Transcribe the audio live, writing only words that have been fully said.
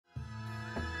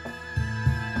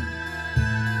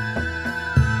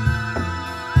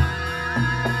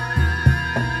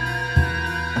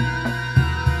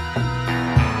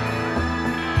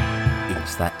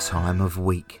that time of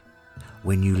week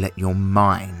when you let your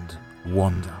mind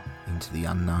wander into the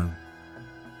unknown.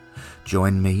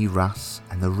 Join me, Russ,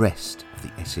 and the rest of the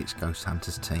Essex Ghost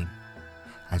Hunters team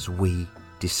as we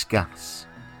discuss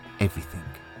everything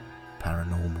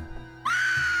paranormal.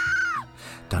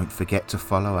 Don't forget to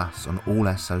follow us on all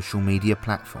our social media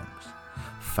platforms.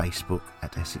 Facebook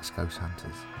at Essex Ghost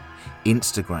Hunters,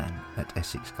 Instagram at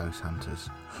Essex Ghost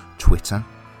Hunters, Twitter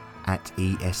at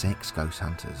ESX Ghost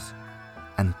Hunters,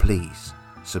 and please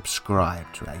subscribe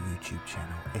to our YouTube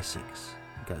channel Essex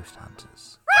Ghost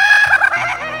Hunters.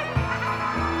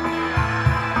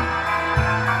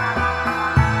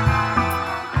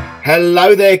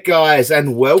 Hello there guys,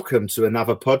 and welcome to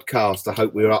another podcast. I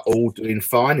hope we are all doing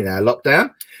fine in our lockdown.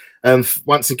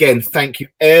 Once again, thank you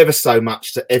ever so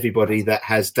much to everybody that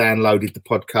has downloaded the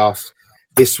podcast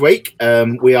this week.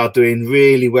 We are doing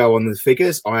really well on the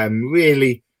figures. I am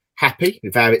really happy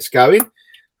with how it's going.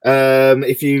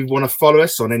 If you want to follow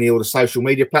us on any of the social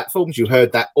media platforms, you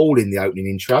heard that all in the opening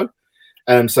intro.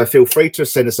 So feel free to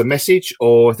send us a message,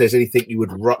 or if there's anything you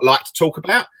would like to talk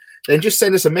about, then just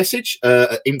send us a message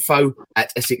at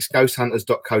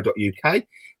info@essexghosthunters.co.uk,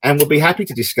 and we'll be happy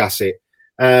to discuss it.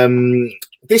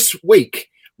 This week,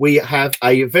 we have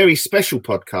a very special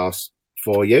podcast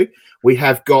for you. We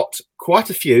have got quite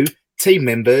a few team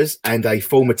members and a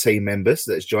former team members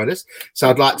that's joined us. So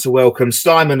I'd like to welcome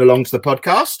Simon along to the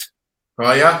podcast.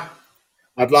 Hiya.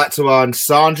 I'd like to welcome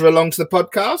Sandra along to the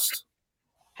podcast.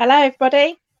 Hello,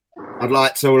 everybody. I'd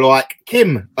like to like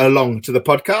Kim along to the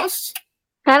podcast.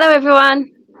 Hello,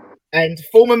 everyone. And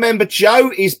former member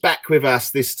Joe is back with us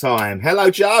this time.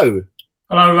 Hello, Joe.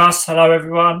 Hello, Russ. Hello,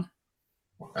 everyone.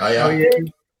 Hiya. How are you?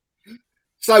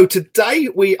 So today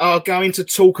we are going to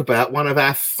talk about one of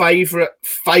our favourite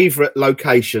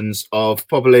locations of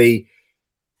probably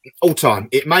all time.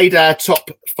 It made our top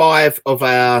 5 of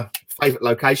our favourite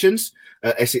locations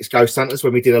at Essex Ghost Hunters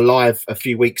when we did a live a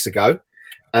few weeks ago.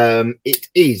 It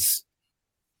is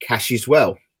Cash's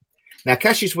Well. Now,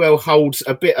 Cash's Well holds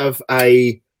a bit of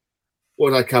a,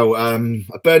 what do I call, a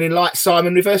burning light,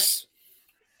 Simon, with us?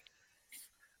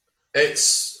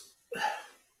 It's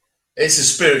a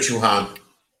spiritual home.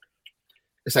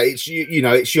 So it's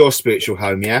it's your spiritual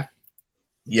home, yeah.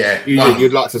 Yeah,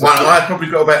 You'd like to. I've probably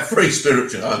got about 3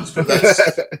 spiritual homes, but that's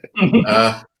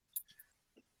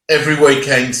every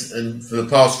weekend, and for the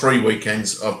past 3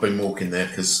 weekends, I've been walking there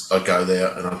because I go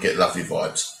there and I get lovely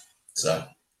vibes. So,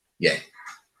 yeah.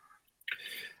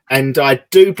 And I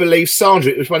do believe,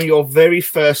 Sandra, it was one of your very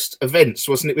first events,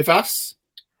 wasn't it, with us?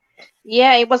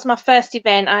 Yeah, it was my first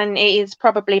event, and it is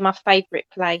probably my favourite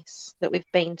place that we've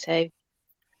been to.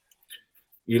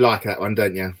 You like that one,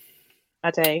 don't you?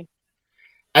 I do.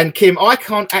 And Kim, I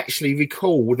can't actually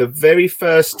recall the very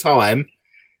first time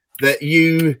that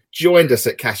you joined us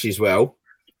at Cash's Well.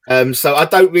 So I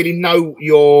don't really know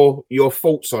your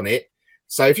thoughts on it.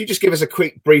 So if you just give us a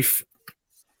quick, brief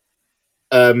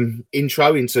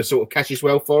intro into sort of Cash's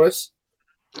Well for us.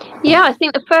 Yeah, I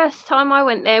think the first time I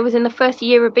went there was in the first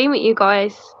year of being with you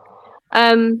guys.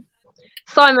 Simon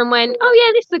went, "Oh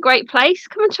yeah, this is a great place.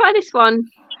 Come and try this one."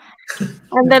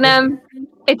 And then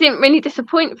it didn't really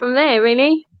disappoint from there,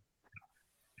 really.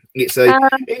 It's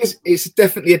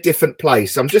definitely a different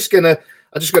place. I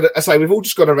say we've all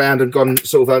just gone around and gone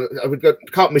sort of.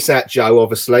 Can't miss out Joe,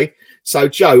 obviously. So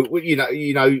Joe,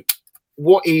 you know,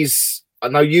 what is? I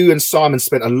know you and Simon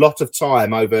spent a lot of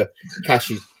time over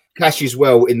Cash's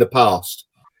Well in the past.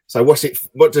 So what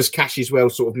does Cash's Well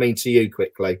sort of mean to you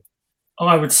quickly?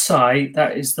 I would say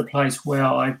that is the place where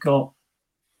I got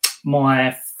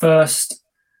my first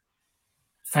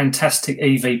fantastic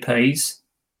EVPs,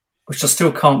 which I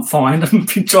still can't find. I've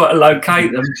been trying to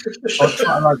locate them. I'll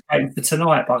try to locate them for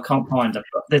tonight, but I can't find them.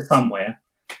 But they're somewhere.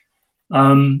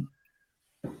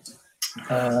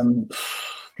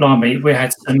 Blimey, we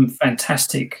had some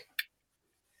fantastic.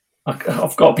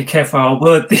 I've got to be careful how I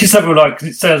word this. Because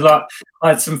it sounds like I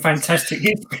had some fantastic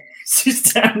experiences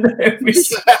down there.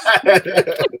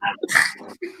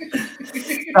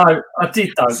 No, I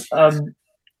did though.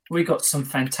 We got some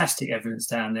fantastic evidence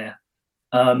down there.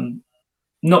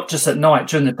 Not just at night,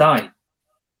 during the day.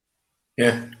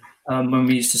 Yeah. When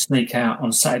we used to sneak out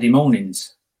on Saturday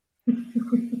mornings.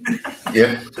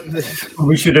 Yeah.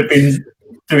 We should have been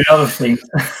doing other things.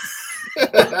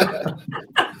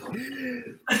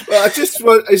 Well, I just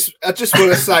want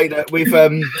to say that we've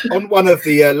on one of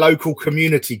the local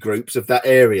community groups of that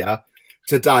area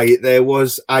today, there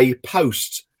was a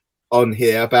post on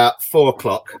here about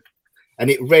 4:00, and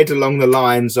it read along the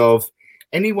lines of,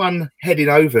 anyone heading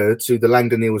over to the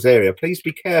Langdon Hills area, please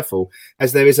be careful,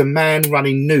 as there is a man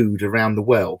running nude around the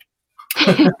well.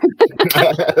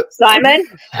 Simon.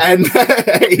 And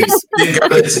he's, Didn't go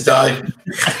there today.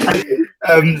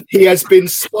 he has been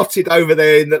spotted over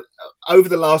there over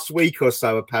the last week or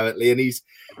so, apparently, and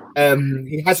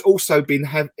he has also been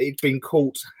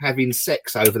caught having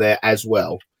sex over there as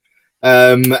well.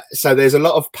 So there's a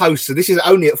lot of posts. So this is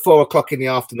only at 4:00 in the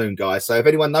afternoon, guys. So if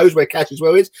anyone knows where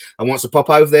Casheswell is and wants to pop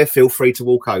over there, feel free to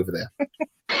walk over there.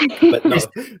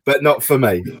 but not for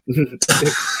me.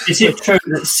 Is it true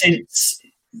that since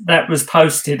that was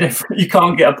posted, you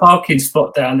can't get a parking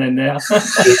spot down there now?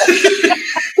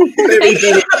 Very,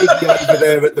 very busy over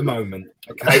there at the moment.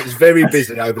 Okay, it's very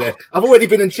busy over there. I've already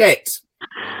been and checked.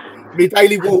 My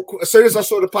daily walk. As soon as I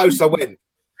saw the post, I went.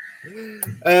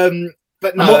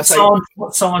 But no,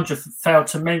 what Sandra failed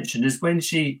to mention is when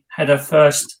she had her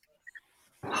first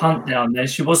hunt down there,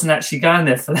 she wasn't actually going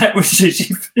there for that, was she?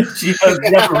 She heard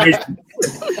the other reason.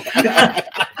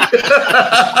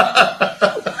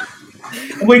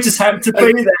 And we just happened to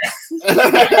be there.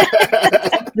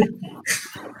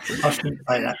 I shouldn't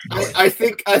say that. I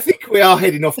think we are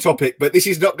heading off topic, but this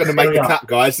is not going to make the cut,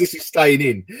 guys. This is staying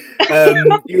in.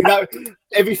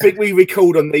 Everything we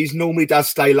record on these normally does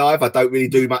stay live. I don't really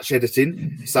do much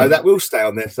editing, so that will stay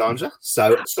on there, Sandra.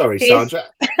 So sorry, Sandra.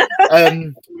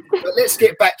 But let's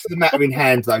get back to the matter in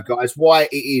hand, though, guys. Why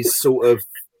it is sort of,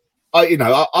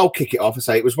 I'll kick it off and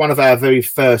say it was one of our very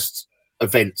first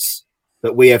events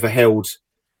that we ever held,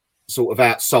 sort of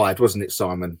outside, wasn't it,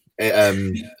 Simon?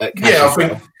 Yeah, I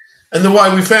think. And the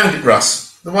way we found it,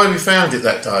 Russ, the way we found it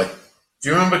that day. Do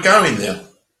you remember going there?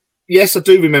 Yes, I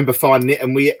do remember finding it,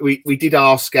 and we did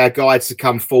ask our guides to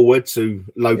come forward to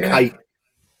locate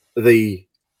the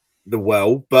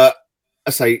well. But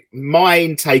I say my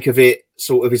intake of it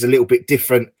sort of is a little bit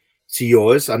different to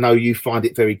yours. I know you find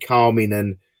it very calming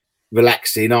and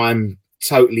relaxing. I'm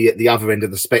totally at the other end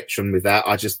of the spectrum with that.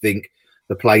 I just think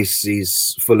the place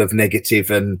is full of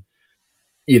negative, and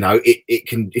it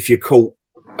can, if you're caught,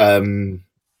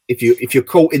 if you're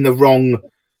caught in the wrong.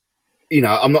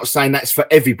 I'm not saying that's for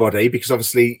everybody, because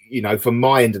obviously, from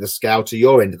my end of the scale to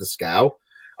your end of the scale,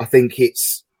 I think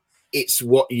it's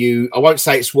what I won't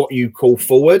say it's what you call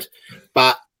forward,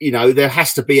 but, there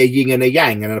has to be a yin and a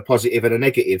yang and a positive and a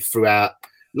negative throughout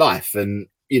life. And,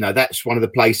 that's one of the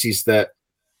places that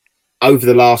over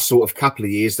the last sort of couple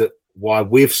of years that why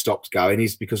we've stopped going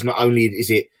is because not only is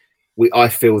it, I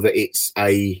feel that it's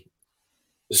a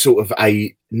sort of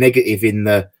a negative in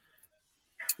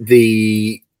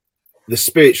the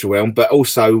spiritual realm, but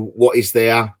also what is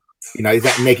there,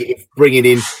 that negative bringing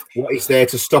in what is there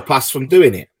to stop us from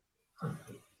doing it.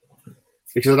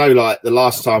 Because I know, like, the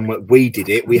last time we did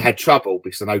it, we had trouble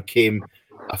because I know Kim,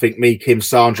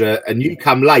 Sandra, and you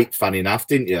come late, funny enough,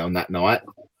 didn't you, on that night?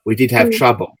 We did have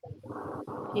trouble.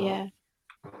 Yeah.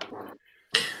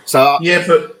 So yeah,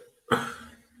 but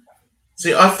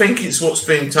see, I think it's what's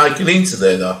being taken into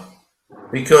there, though,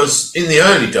 because in the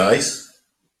early days,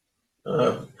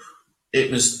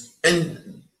 it was,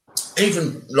 and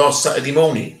even last Saturday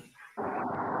morning,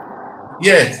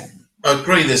 yeah, I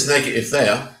agree there's negative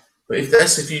there, but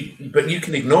but you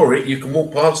can ignore it, you can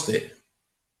walk past it.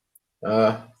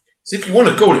 So if you want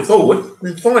to call it forward,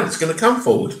 then fine, it's going to come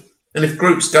forward. And if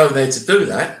groups go there to do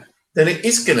that, then it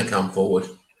is going to come forward.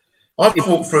 I've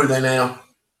walked through there now,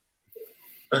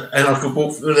 and I could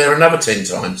walk through there another 10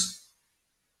 times.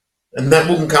 And that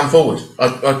wouldn't come forward.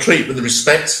 I treat it with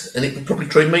respect, and it would probably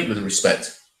treat me with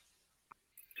respect.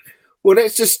 Well,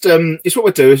 let's just, it's what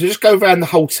we'll do is we'll just go around the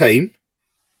whole team,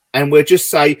 and we'll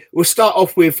just say, we'll start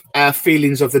off with our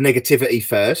feelings of the negativity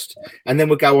first, and then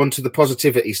we'll go on to the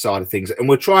positivity side of things, and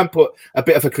we'll try and put a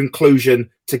bit of a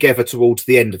conclusion together towards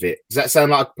the end of it. Does that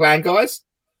sound like a plan, guys?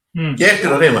 Yeah,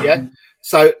 good idea, mate. Yeah.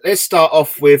 So let's start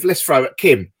off with, let's throw it,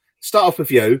 Kim. Start off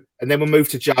with you, and then we'll move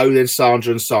to Joe, then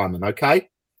Sandra and Simon, okay?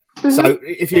 Mm-hmm. So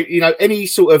if any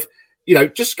sort of,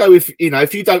 just go with,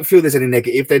 if you don't feel there's any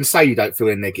negative, then say you don't feel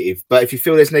any negative. But if you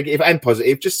feel there's negative and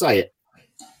positive, just say it.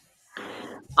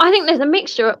 I think there's a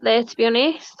mixture up there, to be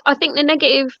honest. I think the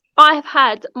negative, I've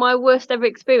had my worst ever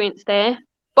experience there,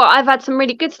 but I've had some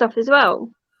really good stuff as well.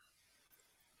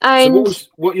 And so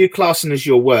what are you classing as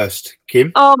your worst,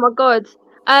 Kim? Oh my God.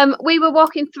 We were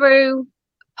walking through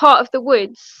part of the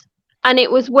woods, and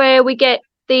it was where we get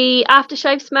the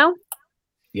aftershave smell.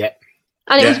 Yeah.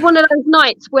 And it was one of those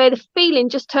nights where the feeling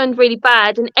just turned really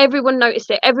bad, and everyone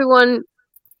noticed it. Everyone's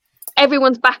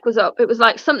back was up. It was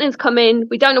like, something's coming.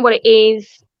 We don't know what it is.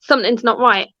 Something's not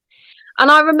right. And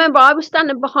I remember I was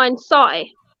standing behind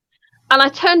Si, and I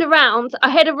turned around. I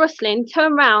heard a rustling,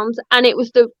 turned around, and it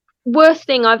was the worst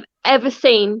thing I've ever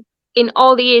seen in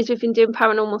all the years we've been doing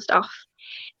paranormal stuff.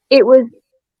 It was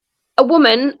a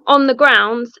woman on the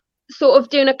ground sort of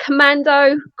doing a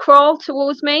commando crawl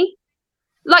towards me,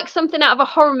 like something out of a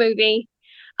horror movie.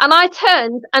 And I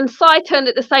turned, and Sai turned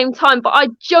at the same time, but I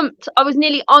jumped. I was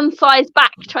nearly on Sai's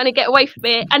back trying to get away from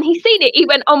it. And he seen it. He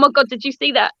went, "Oh my God, did you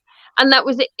see that?" And that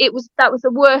was it. That was the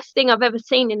worst thing I've ever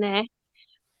seen in there.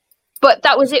 But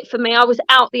that was it for me. I was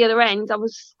out the other end. I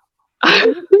was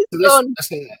gone.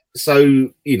 So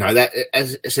you know that.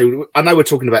 So I know we're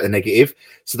talking about the negative.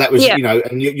 So that was, you know,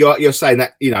 and you're saying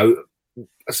that, you know,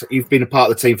 you've been a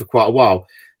part of the team for quite a while,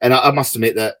 and I must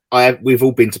admit that we've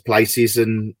all been to places,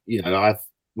 and you know, I've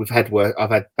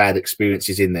had bad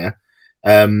experiences in there,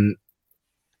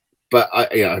 but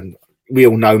you know, we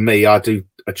all know me. I do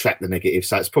attract the negative,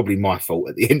 so it's probably my fault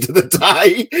at the end of the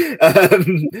day.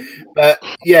 But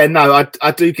yeah, no,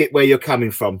 I do get where you're coming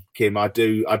from, Kim. I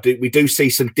do. We do see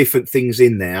some different things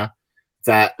in there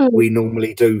that we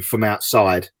normally do from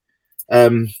outside.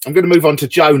 I'm going to move on to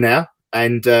Joe now,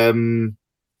 and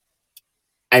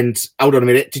hold on a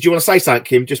minute. Did you want to say something,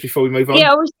 Kim, just before we move on?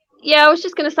 I was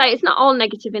just going to say it's not all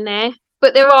negative in there,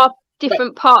 but there are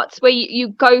different parts where you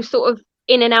go sort of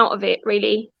in and out of it,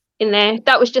 really, in there.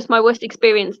 That was just my worst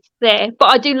experience there.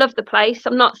 But I do love the place.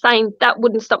 I'm not saying that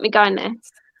wouldn't stop me going there.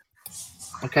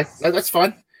 Okay, no, that's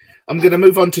fine. I'm going to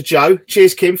move on to Joe.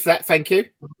 Cheers, Kim, for that. Thank you.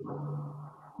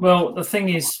 Well, the thing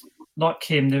is, like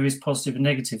Kim, there is positive and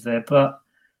negative there, but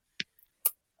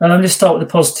let's start with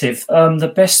the positive.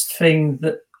 The best thing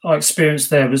that I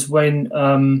experienced there was when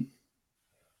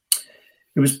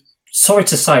it was, sorry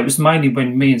to say, it was mainly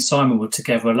when me and Simon were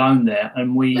together alone there,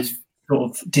 and we sort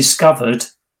of discovered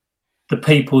the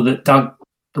people that dug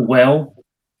the well.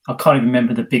 I can't even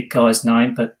remember the big guy's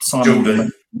name, but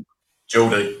Simon.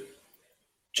 Geordie.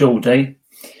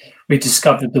 We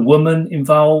discovered the woman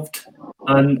involved,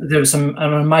 and there was an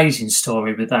amazing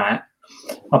story with that.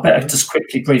 I better just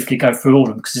briefly go through all of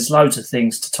them because there's loads of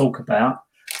things to talk about.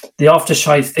 The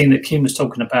aftershave thing that Kim was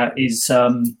talking about is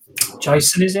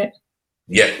Jason, is it?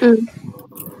 Yeah.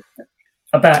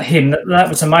 About him, that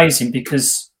was amazing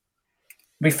because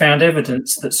we found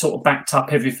evidence that sort of backed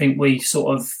up everything we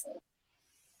sort of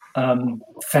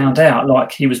found out,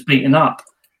 like he was beaten up.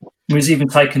 He was even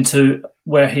taken to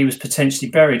where he was potentially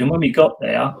buried. And when we got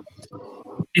there,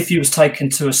 if he was taken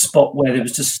to a spot where there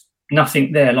was just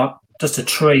nothing there, like just a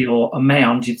tree or a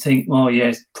mound, you'd think, well,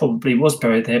 yeah, probably was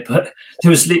buried there. But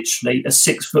there was literally a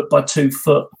 6 foot by 2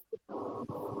 foot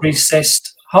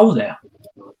recessed hole there.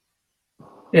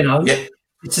 You know,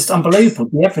 It's just unbelievable.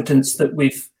 The evidence that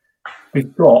we've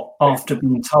got after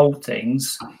being told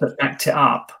things that backed it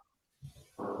up.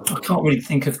 I can't really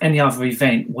think of any other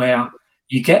event where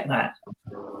you get that.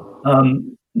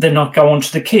 Then I go on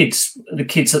to the kids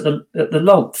at the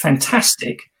log.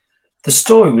 Fantastic. The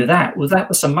story with that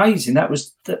was amazing. That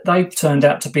they turned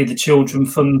out to be the children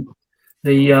from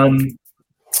the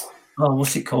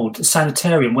what's it called? The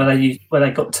sanitarium where they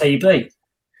got TB.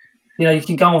 You know, you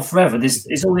can go on forever.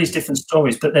 There's all these different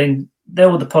stories, but then they're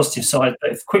all the positive side.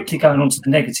 But if quickly going on to the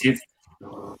negative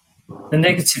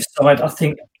side, I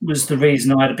think, was the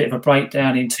reason I had a bit of a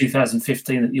breakdown in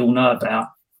 2015 that you all know about.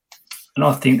 And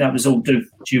I think that was all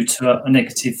due to a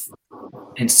negative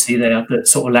entity there that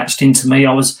sort of latched into me.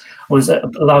 I was at a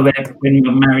low ebb when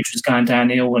my marriage was going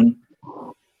downhill, and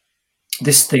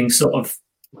this thing sort of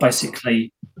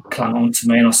basically clung on to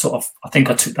me, and I think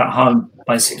I took that home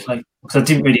basically because I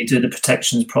didn't really do the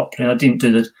protections properly. I didn't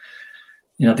do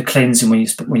the cleansing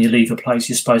when you leave a place.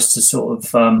 You're supposed to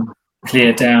sort of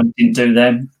clear down. Didn't do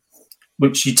them,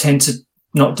 which you tend to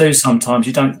not do sometimes.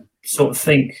 You don't sort of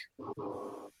think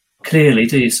clearly,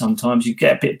 do you? Sometimes you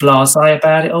get a bit blasé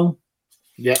about it all.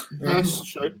 Yeah, that's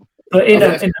true. But in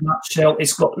a nutshell,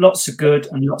 it's got lots of good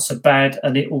and lots of bad,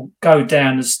 and it will go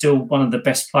down as still one of the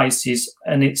best places,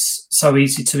 and it's so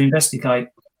easy to investigate.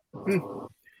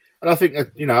 And I think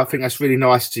that's really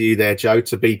nice to you there, Joe,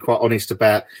 to be quite honest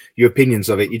about your opinions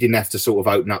of it. You didn't have to sort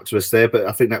of open up to us there, but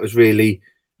I think that was really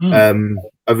a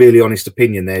really honest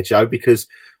opinion there, Joe, because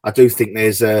I do think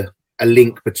there's a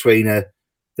link between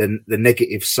the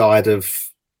negative side of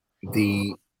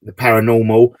the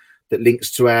paranormal that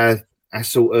links to our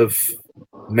sort of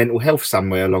mental health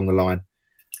somewhere along the line.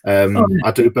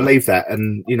 I do believe that,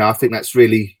 and I think that's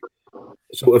really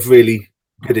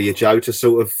good of you, Joe, to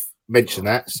sort of mention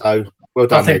that. So well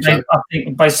done, Joe. I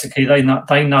think basically they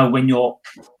know when you're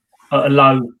at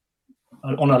on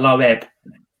a low ebb,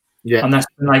 and that's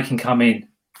when they can come in.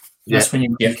 That's when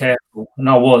you be careful. And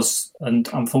I was, and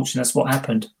unfortunately, that's what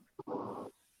happened.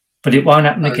 But it won't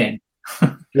happen again.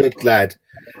 Good, glad.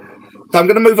 So I'm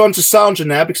going to move on to Sandra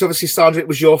now, because obviously, Sandra, it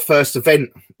was your first event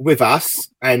with us,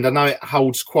 and I know it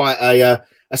holds quite a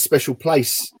special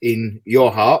place in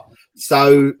your heart.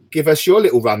 So give us your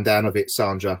little rundown of it,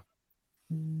 Sandra.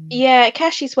 Yeah,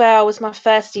 Cashie's Well was my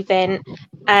first event,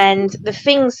 and the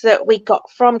things that we got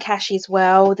from Cashie's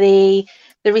Well, the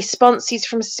responses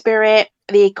from Spirit,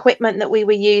 the equipment that we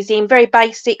were using, very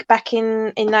basic back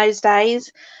in those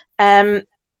days. They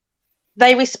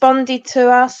responded to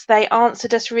us. They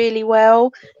answered us really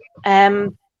well.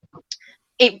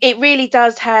 It really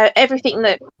does have everything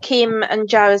that Kim and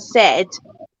Joe has said.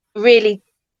 Really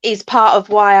is part of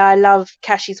why I love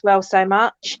Cashie's Well so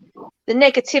much. The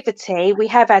negativity, we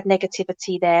have had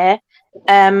negativity there.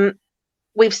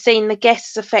 We've seen the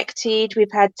guests affected.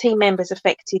 We've had team members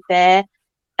affected there,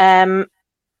 and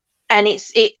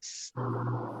it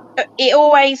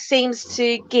always seems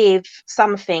to give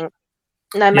something,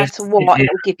 no matter what. It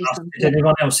will give you something. Did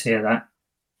anyone else hear that?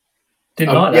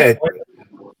 Didn't like that.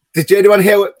 Yeah. Did anyone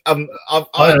hear? I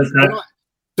heard that.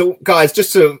 So, guys,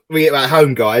 just to reiterate at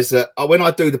home, guys, that when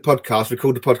I do the podcast,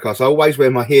 record the podcast, I always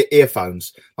wear my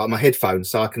earphones, like my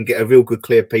headphones, so I can get a real good,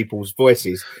 clear people's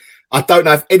voices. I don't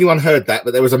know if anyone heard that,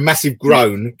 but there was a massive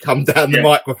groan come down the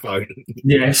microphone.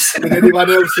 Yes. Did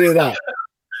anyone else hear that?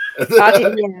 I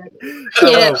didn't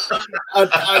hear.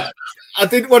 I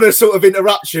didn't want to sort of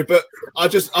interrupt you, but I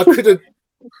couldn't.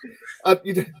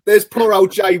 There's poor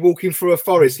old Jay walking through a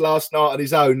forest last night on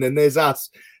his own, and there's us.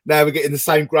 Now we're getting the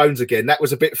same groans again. That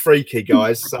was a bit freaky,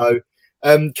 guys. So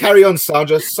carry on,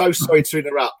 Sandra. So sorry to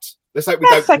interrupt. Let's hope we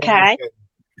That's okay.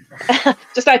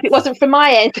 Just hope it wasn't from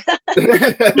my end.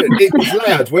 It was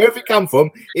loud. Wherever it come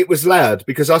from, it was loud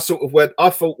because I sort of went.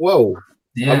 I thought, whoa,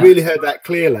 I really heard that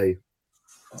clearly.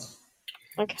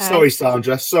 Okay. Sorry,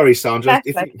 Sandra. That's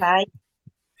okay.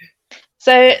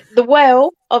 So the well,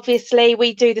 obviously,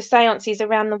 we do the seances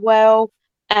around the well.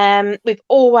 We've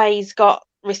always got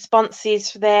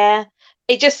responses there.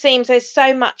 It just seems there's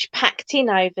so much packed in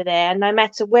over there. No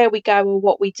matter where we go or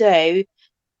what we do,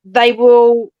 they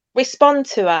will respond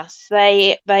to us.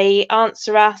 They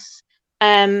answer us.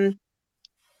 The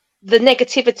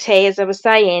negativity, as I was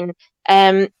saying,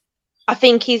 I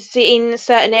think is in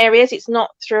certain areas. It's not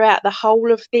throughout the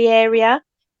whole of the area.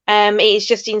 It is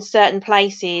just in certain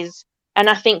places. And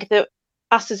I think that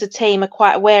us as a team are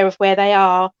quite aware of where they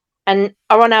are and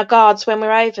are on our guards when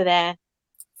we're over there.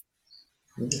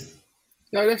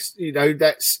 No, that's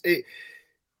it.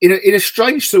 In a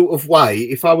strange sort of way,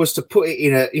 if I was to put it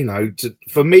in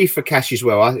for me, for Cashie's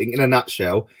Well, I think in a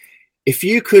nutshell, if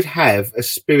you could have a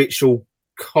spiritual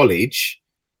college,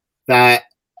 that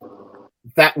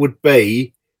would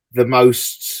be the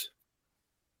most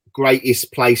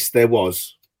greatest place there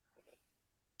was.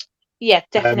 Yeah,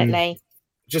 definitely.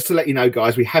 Just to let you know,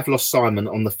 guys, we have lost Simon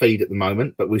on the feed at the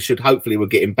moment, but we should hopefully we'll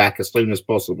get him back as soon as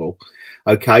possible.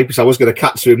 Okay, because I was going to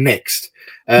cut to him next.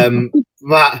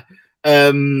 But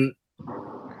it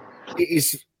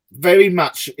is very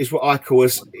much is what I call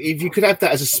as if you could have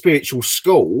that as a spiritual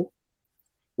school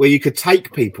where you could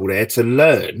take people there to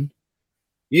learn,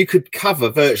 you could cover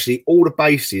virtually all the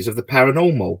bases of the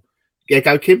paranormal. Yeah,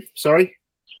 go Kim. Sorry.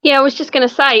 Yeah, I was just going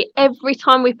to say, every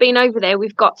time we've been over there,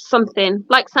 we've got something.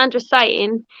 Like Sandra's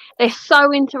saying, they're so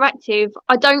interactive.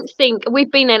 I don't think, we've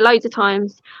been there loads of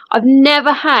times. I've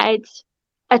never had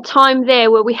a time there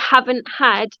where we haven't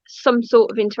had some sort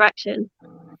of interaction.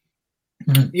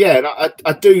 Yeah, and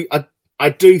I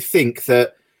do think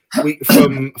that we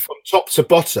from top to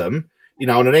bottom,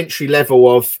 on an entry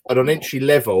level of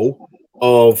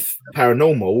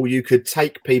paranormal, you could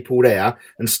take people there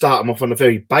and start them off on a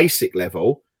very basic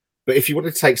level. But if you want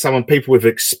to take people with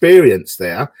experience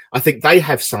there, I think they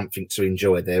have something to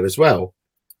enjoy there as well.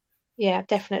 Yeah,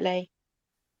 definitely.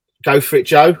 Go for it,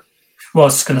 Joe. Well, I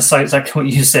was going to say exactly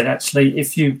what you said, actually.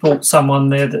 If you brought someone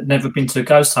there that never been to a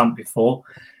ghost hunt before,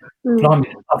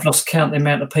 I've lost count the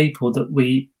amount of people that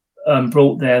we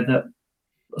brought there that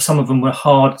some of them were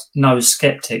hard-nosed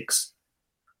skeptics.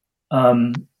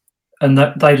 And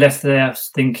that they left there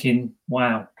thinking,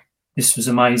 wow, this was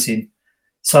amazing.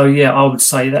 So, yeah, I would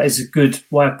say that is a good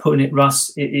way of putting it,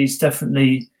 Russ. It is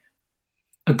definitely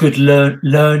a good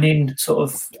learning sort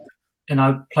of,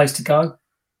 place to go.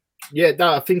 Yeah,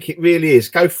 no, I think it really is.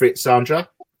 Go for it, Sandra.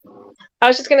 I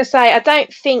was just going to say, I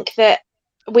don't think that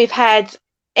we've had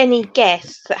any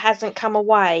guests that hasn't come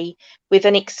away with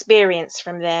an experience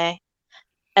from there.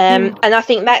 And I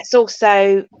think that's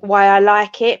also why I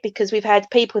like it, because we've had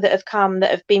people that have come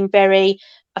that have been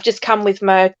I've just come with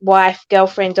my wife,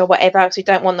 girlfriend or whatever, because we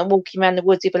don't want them walking around the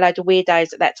woods with a load of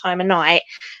weirdos at that time of night.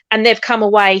 And they've come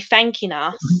away thanking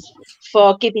us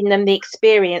for giving them the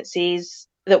experiences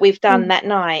that we've done that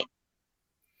night.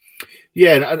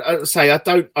 Yeah, and I say I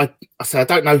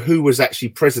don't know who was actually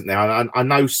present there. I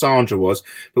know Sandra was,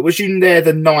 but was you there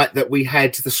the night that we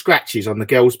had the scratches on the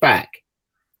girl's back?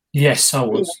 Yes, I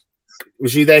was.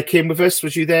 Was you there, Kim, with us?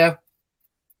 Was you there?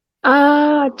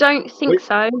 I don't think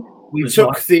so. We Was took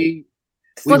like- the.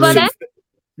 Was I there?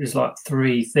 There's like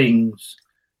 3 things.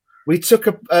 We took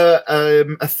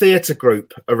a theatre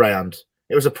group around.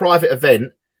 It was a private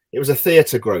event. It was a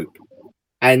theatre group,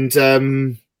 and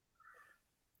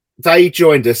they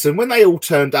joined us. And when they all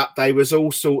turned up, they were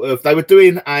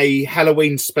doing a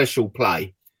Halloween special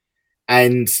play.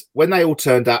 And when they all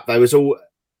turned up, they was all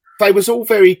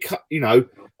very, a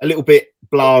little bit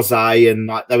blasé, and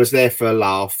like they was there for a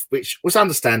laugh, which was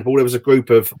understandable. There was a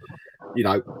group of,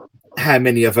 how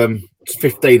many of them?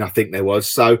 15, I think there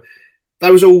was. So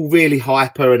they was all really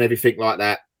hyper and everything like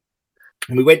that.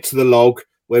 And we went to the log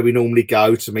where we normally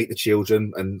go to meet the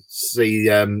children and see.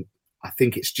 I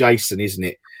think it's Jason, isn't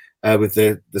it? With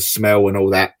the smell and all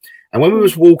that. And when we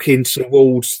was walking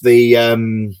towards the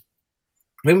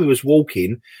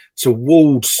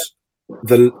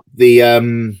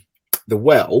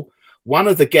well, one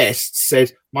of the guests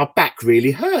said, "My back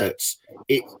really hurts.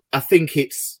 I think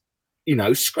it's,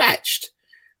 scratched."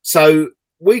 So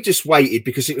we just waited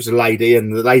because it was a lady,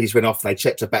 and the ladies went off and they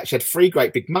checked her back. She had 3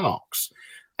 great big marks,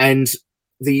 and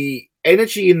the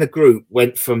energy in the group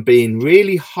went from being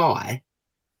really high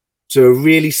to a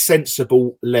really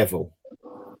sensible level.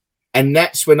 And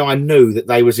that's when I knew that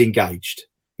they was engaged,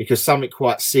 because something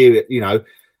quite serious,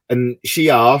 and she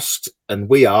asked, and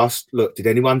we asked, look, did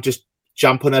anyone just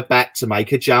jump on her back to make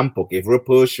her jump or give her a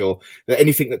push or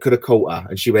anything that could have caught her?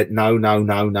 And she went, no.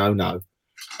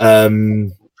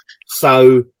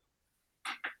 So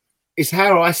it's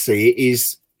how I see it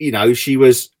is, she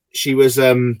was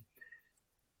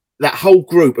that whole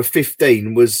group of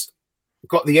 15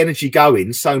 got the energy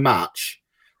going so much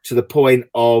to the point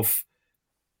of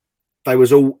they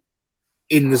was all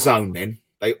in the zone. Then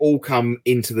they all come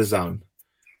into the zone.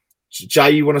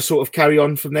 Jay, you want to sort of carry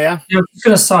on from there? Yeah, I was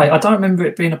going to say, I don't remember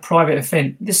it being a private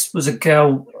event. This was a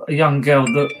young girl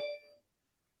that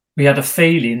we had a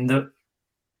feeling that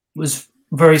was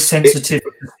very sensitive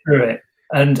to the spirit.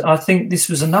 And I think this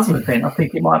was another event. I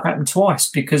think it might have happened twice,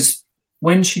 because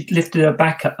when she lifted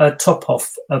her top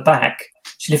off her back,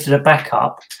 she lifted her back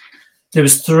up, there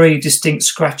was 3 distinct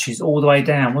scratches all the way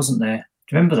down, wasn't there?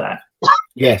 Do you remember that?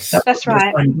 Yes, that's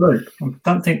right. I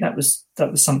don't think that was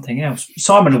something else.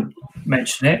 Simon will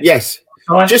mention it. Yes.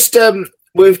 We're just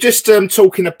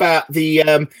talking about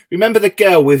the remember the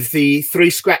girl with the 3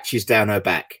 scratches down her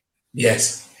back?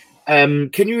 Yes.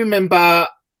 Can you remember?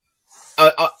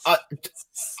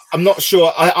 I'm not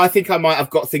sure. I think I might have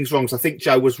got things wrong. So I think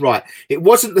Joe was right. It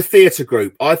wasn't the theatre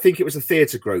group. I think it was a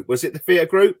theatre group. Was it the theatre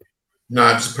group? No,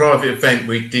 it was a private event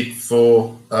we did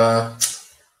for.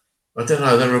 I don't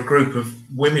know. There were a group of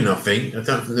women. I think. I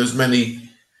don't think there was many.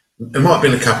 There might have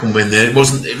been a couple of men there. It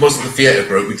wasn't the theatre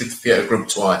group. We did the theatre group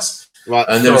twice. Right.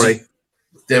 And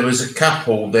there was a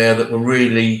couple there that were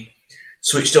really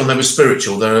switched on. They were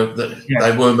spiritual. They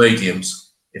were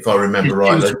mediums, if I remember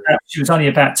rightly. She was only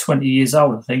about 20 years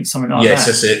old, I think, something like that. Yes,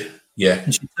 that's it. Yeah.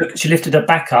 And she lifted her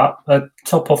back up, her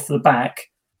top off the back,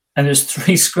 and there's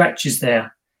 3 scratches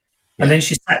there. And then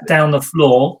she sat down on the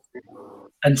floor,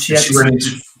 and she started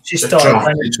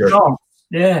playing the dance.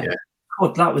 Yeah.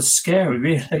 God, that was scary,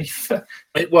 really.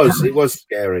 It was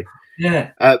scary.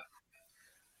 Yeah.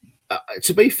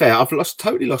 To be fair, I've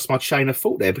totally lost my chain of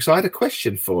thought there, because I had a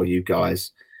question for you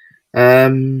guys.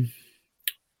 I've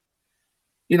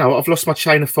lost my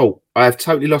chain of thought. I have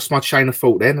totally lost my chain of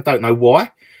thought then. I don't know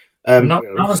why. No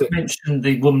one's mentioned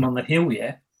the woman on the hill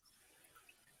yet.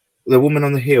 The woman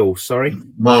on the hill, sorry.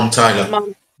 Mom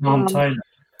Taylor. Mom Taylor.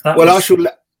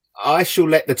 I shall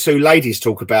let the 2 ladies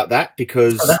talk about that,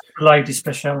 because that's the lady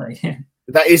speciality.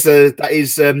 that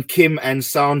is Kim and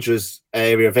Sandra's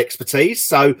area of expertise.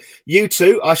 So you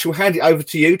 2, I shall hand it over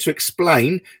to you to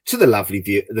explain to the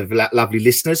lovely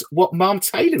listeners what Mom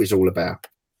Taylor is all about.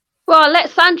 Well, I'll let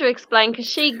Sandra explain, because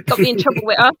she got me in trouble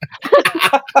with her.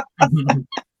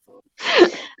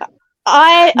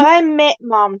 I met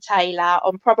Mom Taylor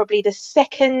on probably the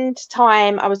second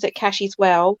time I was at Cashie's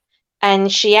Well,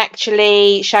 and she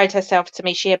actually showed herself to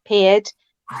me. She appeared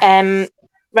round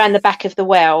the back of the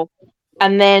well,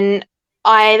 and then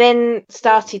I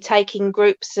started taking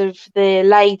groups of the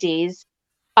ladies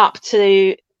up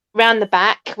to round the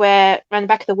back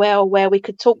of the well, where we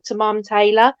could talk to Mom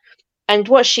Taylor. And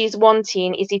what she's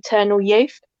wanting is eternal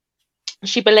youth.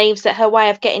 She believes that her way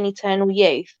of getting eternal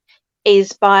youth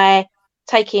is by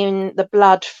taking the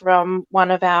blood from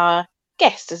one of our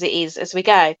guests, as we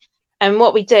go. And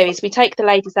what we do is we take the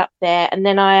ladies up there, and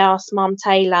then I ask Mum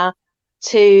Taylor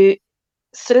to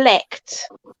select,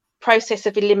 process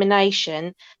of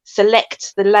elimination,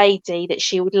 select the lady that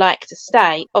she would like to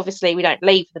stay. Obviously, we don't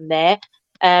leave them there.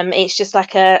 It's just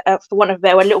like a for want of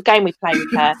a little game we play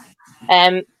with her.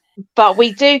 But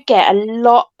we do get a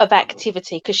lot of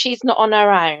activity because she's not on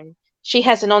her own. She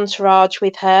has an entourage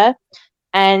with her,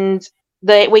 and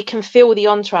we can feel the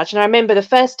entourage. And I remember the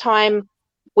first time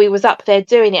we was up there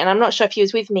doing it, and I'm not sure if you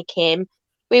was with me, Kim.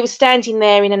 We were standing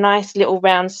there in a nice little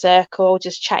round circle,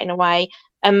 just chatting away.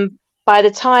 And by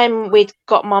the time we'd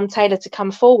got Mum Taylor to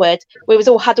come forward, we was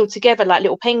all huddled together like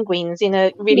little penguins in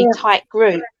a really tight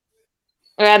group.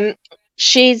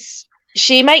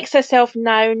 She makes herself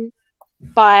known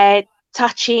by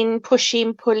touching,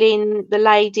 pushing, pulling the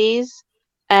ladies.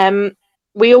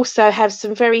 We also have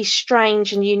some very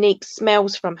strange and unique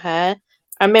smells from her.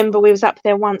 I remember we was up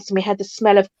there once and we had the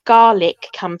smell of garlic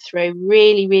come through,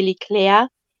 really, really clear.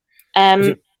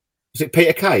 Was it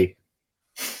Peter Kay?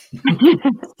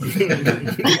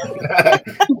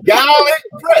 Garlic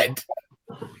bread.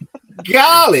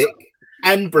 Garlic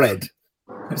and bread.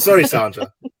 Sorry,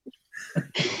 Sandra.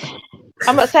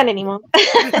 I'm not saying anymore.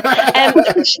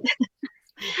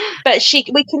 But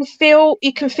you can feel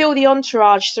the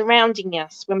entourage surrounding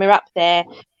us when we're up there,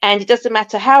 and it doesn't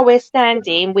matter how we're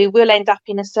standing, we will end up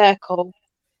in a circle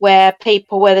where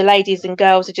the ladies and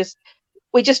girls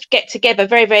we just get together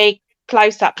very, very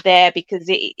close up there because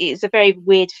it is a very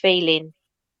weird feeling.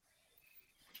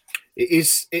 It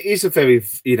is a very,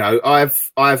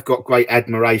 I've got great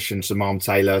admiration to Mum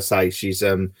Taylor. Say she's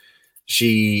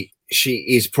she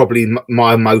is probably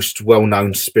my most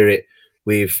well-known spirit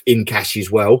within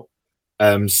Cashie's Well.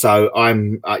 So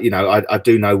I'm, I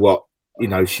do know what,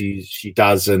 she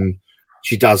does, and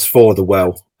she does for the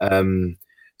well.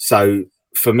 So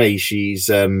for me, she's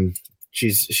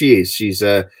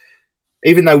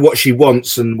even though what she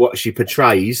wants and what she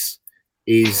portrays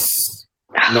is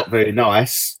not very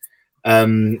nice,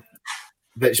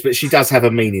 but she does have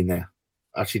a meaning there.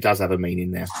 She does have a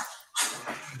meaning there.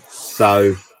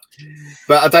 So,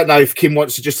 but I don't know if Kim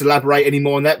wants to just elaborate any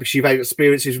more on that because you've had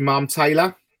experiences with Mum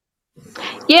Taylor.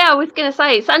 Yeah, I was going to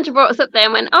say, Sandra brought us up there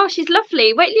and went, "Oh, she's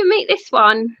lovely. Wait till you meet this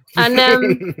one." And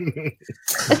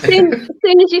as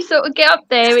soon as you sort of get up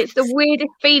there, it's the weirdest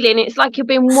feeling. It's like you're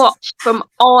being watched from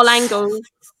all angles.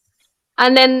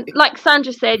 And then, like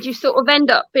Sandra said, you sort of end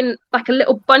up in like a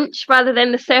little bunch rather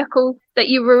than the circle that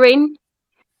you were in.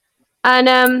 And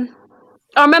I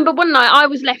remember one night I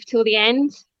was left till the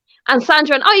end. And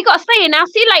Sandra went, "Oh, you got to stay here now.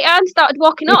 See you later," and started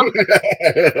walking off.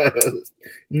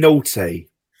 Naughty.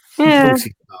 Yeah.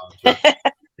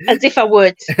 As if I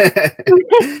would.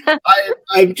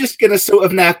 I'm just going to sort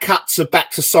of now cut back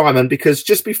to Simon, because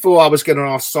just before I was going to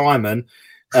ask Simon,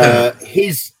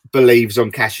 his believes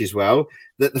on Cashie's Well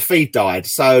that the feed died.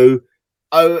 So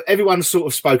everyone sort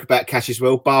of spoke about Cashie's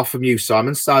Well, bar from you,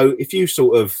 Simon. So if you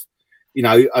sort of,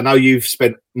 I know you've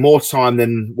spent more time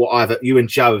than what you and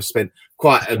Joe have spent,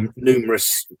 quite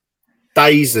numerous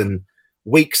days and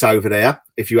weeks over there,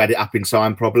 if you add it up in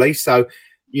time, probably. So,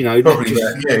 probably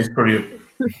it's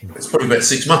probably about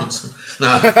 6 months.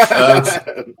 No,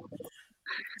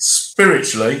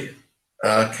 spiritually,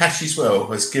 Cashie's Well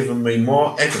has given me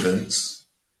more evidence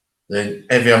than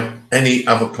any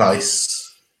other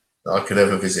place that I could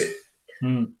ever visit.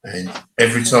 And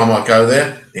every time I go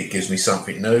there, it gives me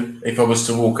something new. If I was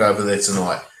to walk over there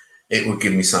tonight, it would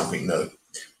give me something new.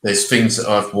 There's things that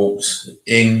I've walked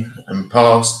in and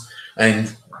past,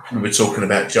 and we were talking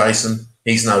about Jason.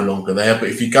 He's no longer there, but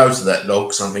if you go to that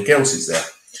log, something else is there.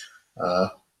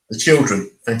 The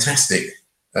children, fantastic,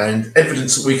 and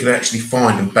evidence that we could actually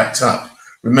find and backed up.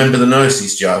 Remember the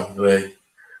nurses, Joe, where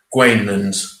Gwen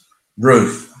and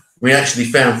Ruth, we actually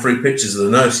found 3 pictures of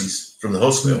the nurses from the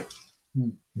hospital.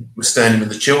 We're standing with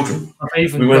the children.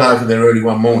 We went over there early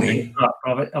one morning.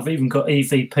 I've even got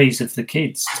EVPs of the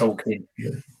kids talking.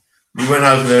 Yeah. We went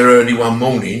over there early one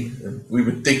morning, and we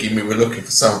were digging, we were looking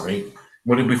for something.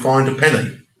 What did we find? A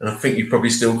penny. And I think you probably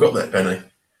still got that penny.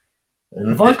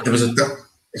 And there was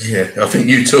I think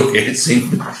you took it.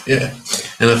 Yeah.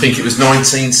 And I think it was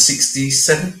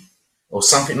 1967 or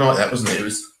something like that, wasn't it? It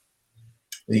was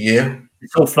the year.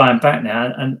 It's all flying back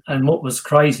now. And what was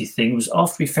crazy thing was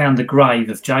after we found the grave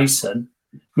of Jason,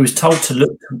 we was told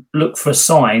to look for a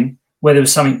sign where there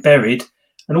was something buried.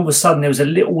 And all of a sudden there was a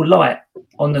little light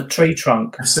on the tree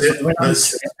trunk. That's it. And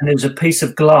there was a piece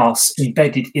of glass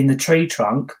embedded in the tree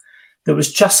trunk that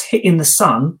was just hitting the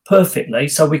sun perfectly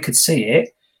so we could see it.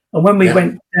 And when we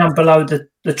went down below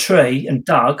the tree and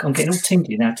dug, I'm getting all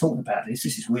tingly now talking about this.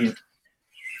 This is weird.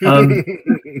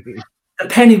 The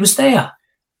penny was there.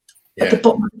 at the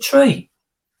bottom of the tree.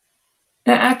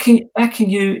 Now, how can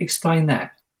you explain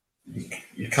that?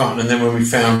 You can't. And then when we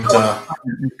found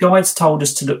the guides told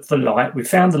us to look for light, we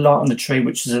found the light on the tree,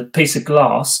 which is a piece of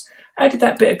glass. How did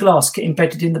that bit of glass get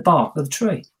embedded in the bark of the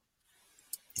tree?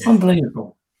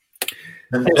 Unbelievable.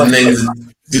 And then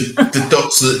the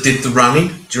doctor that did the running,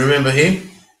 do you remember him?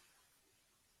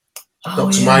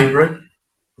 Dr. Maybury.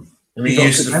 And he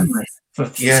used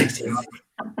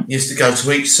to go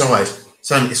to each side.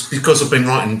 So it's because I've been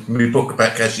writing my book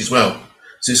about Cash as well.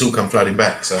 So it's all come flooding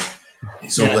back. So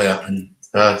it's all there. And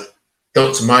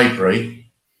Dr.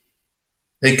 Maybury,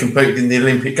 he competed in the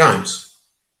Olympic Games.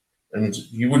 And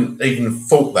you wouldn't even have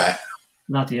thought that.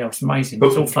 Bloody hell, it's amazing.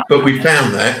 But we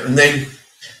found that. And then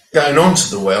going on to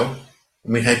the well,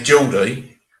 and we had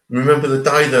Geordie. Remember the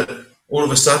day that all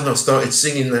of a sudden I started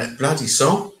singing that bloody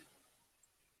song?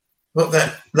 What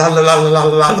that? La la la la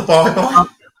la la bye bye.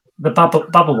 The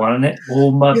bubble one, isn't it?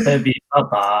 Oh my baby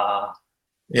baba.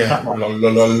 Yeah. That one. La la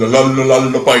la la la la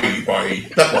la bye bye.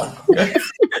 That one.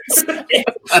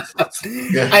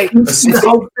 Yeah. Hey, the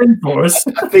whole thing for us.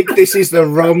 I think this is the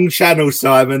wrong channel,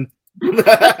 Simon.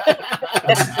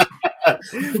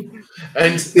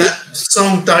 And that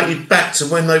song dated back to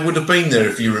when they would have been there,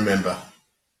 if you remember.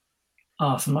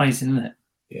 Oh, it's amazing, isn't it?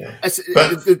 Yeah.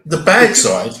 But the bad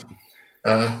side,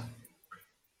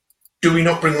 do we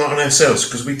not bring that on ourselves?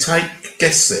 Because we take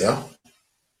guests there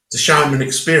to show them an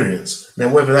experience. Now,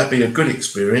 whether that be a good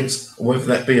experience or whether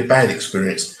that be a bad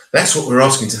experience, that's what we're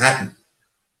asking to happen.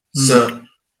 So,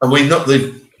 are we not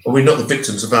the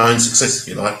victims of our own success, if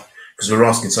you like? Because we're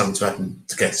asking something to happen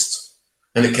to guests,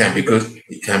 and it can be good,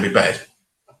 it can be bad.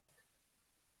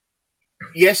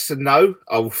 Yes and no.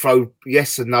 I'll throw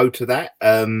yes and no to that.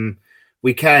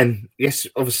 We can, yes,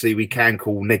 obviously we can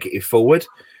call negative forward,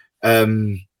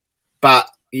 but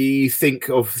you think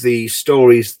of the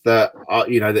stories that are,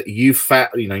 that you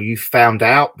found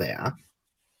out there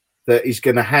that is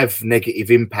going to have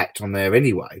negative impact on there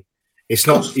anyway. It's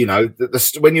not,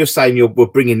 when you're saying we're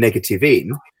bringing negative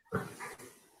in.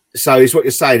 So is what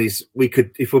you're saying is we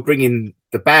could, if we're bringing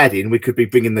the bad in, we could be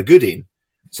bringing the good in.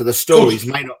 So the stories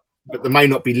may not, but they may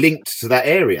not be linked to that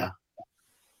area.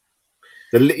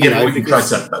 We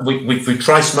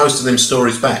trace most of them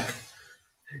stories back.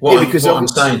 What I'm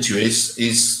saying to you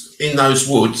is in those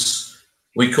woods,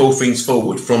 we call things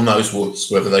forward from those woods,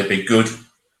 whether they be good,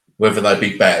 whether they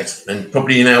be bad. And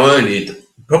probably in our early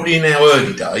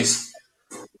days,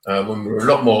 when we were a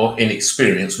lot more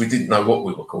inexperienced, we didn't know what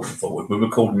we were calling forward. We were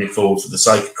calling it forward for the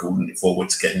sake of calling it forward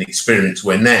to get an experience,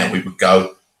 where now we would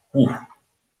go,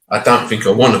 I don't think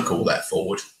I want to call that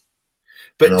forward.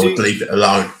 But I would leave it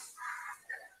alone.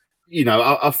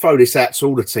 I'll throw this out to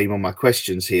all the team on my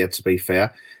questions here, to be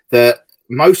fair, that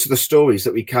most of the stories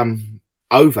that we come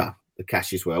over the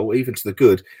Cash as well, even to the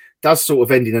good, does sort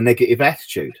of end in a negative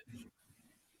attitude.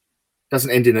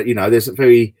 Doesn't end in there's a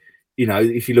very,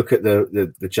 if you look at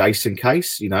the Jason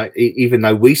case, even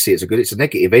though we see it as a good, it's a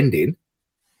negative ending.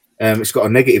 It's got a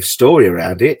negative story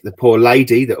around it. The poor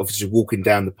lady that obviously is walking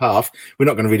down the path. We're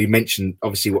not going to really mention,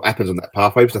 obviously, what happens on that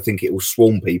pathway, because I think it will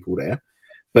swarm people there.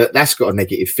 But that's got a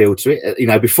negative feel to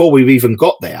it. Before we've even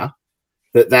got there,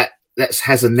 that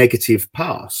has a negative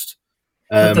past.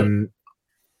 Sorry,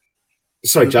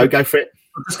 Joe, go for it.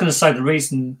 I'm just going to say the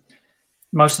reason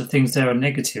most of the things there are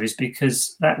negative is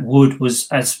because that wood was,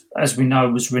 as we know,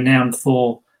 was renowned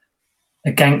for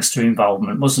a gangster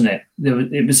involvement, wasn't it?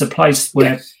 It was a place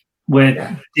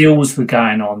where deals were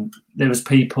going on. There was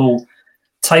people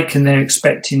taken there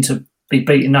expecting to be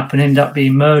beaten up and end up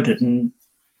being murdered, and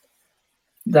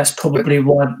that's probably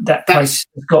why that place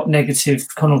has got negative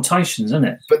connotations, isn't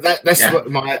it? But that's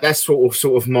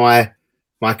sort of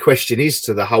my question is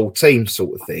to the whole team,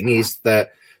 sort of thing, is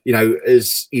that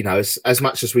as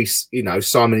much as we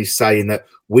Simon is saying that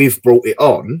we've brought it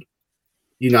on,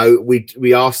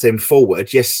 we ask them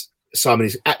forward. Yes, Simon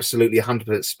is absolutely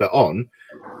 100% spot on,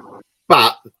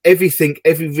 but every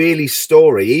really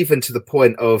story, even to the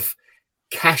point of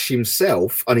Cash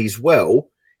himself on his well,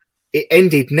 it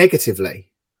ended negatively.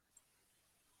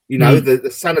 The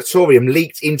sanatorium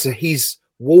leaked into his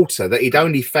water that he'd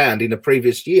only found in the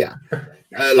previous year.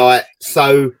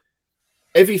 So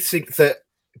everything that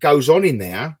goes on in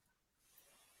there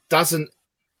doesn't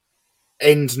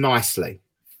end nicely.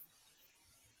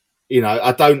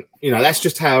 I don't, that's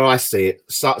just how I see it.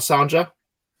 Sandra?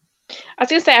 I was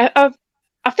going to say,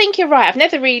 I think you're right. I've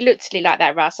never really looked at it like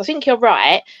that, Russ. I think you're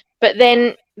right. But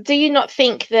then do you not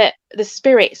think that the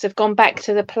spirits have gone back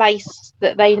to the place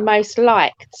that they most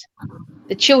liked?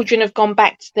 The children have gone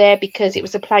back to there because it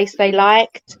was a place they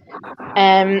liked.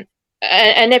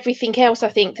 and everything else I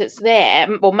think that's there,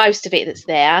 or most of it that's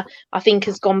there, I think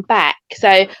has gone back. So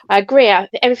I agree.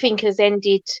 Everything has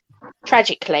ended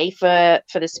tragically for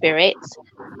the spirits,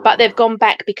 but they've gone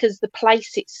back because the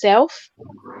place itself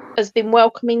has been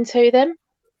welcoming to them.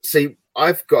 See,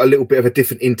 I've got a little bit of a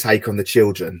different intake on the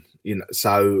children,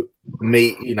 so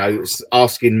me,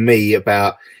 asking me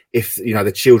about if,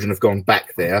 the children have gone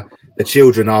back there. The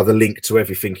children are the link to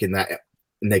everything in that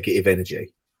negative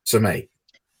energy to me.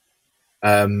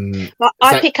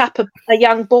 I pick up a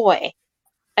young boy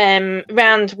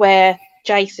round where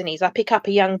Jason is. I pick up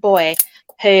a young boy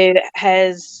who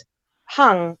has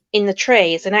hung in the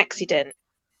tree as an accident.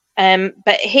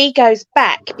 But he goes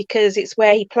back because it's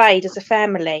where he played as a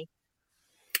family.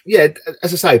 Yeah,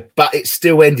 as I say, but it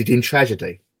still ended in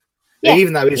tragedy. Yeah,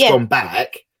 even though it's gone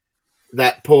back,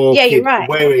 that poor kid, you're right.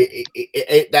 Where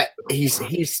that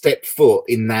he's stepped foot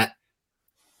in that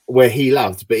where he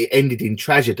loved, but it ended in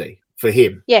tragedy for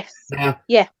him. Yes. Now,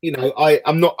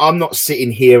 I'm not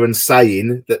sitting here and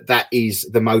saying that is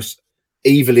the most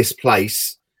evilest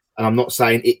place, and I'm not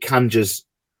saying it conjures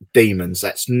demons.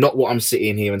 That's not what I'm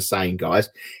sitting here and saying, guys.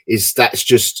 That's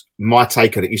just my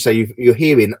take on it. You say you're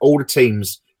hearing all the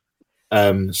teams'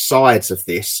 sides of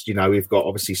this. We've got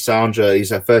obviously Sandra is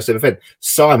her first ever event.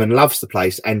 Simon loves the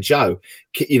place, and Joe.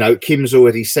 Kim's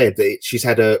already said that she's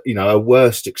had a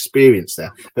worst experience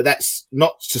there, but that's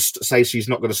not to say she's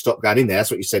not going to stop going in there.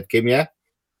 That's what you said, Kim. Yeah.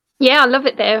 Yeah, I love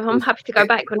it there. I'm happy to go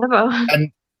back whenever.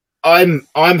 And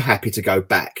I'm happy to go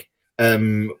back.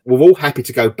 We're all happy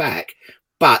to go back.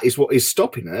 But what is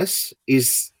stopping us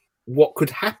is what could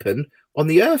happen on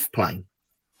the Earth plane,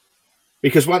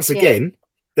 because once again,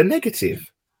 the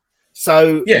negative.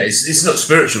 So it's not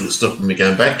spiritual that's stopping me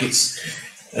going back. It's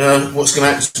what's going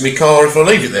to happen to my car if I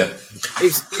leave it there.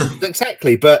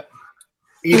 Exactly, but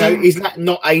is that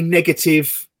not a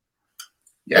negative?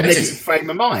 Yeah, negative frame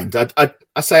of mind.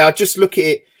 I say I just look at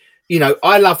it.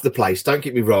 I love the place. Don't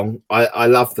get me wrong. I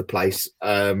love the place.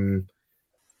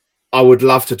 I would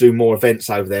love to do more events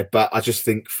over there, but I just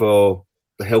think for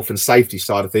the health and safety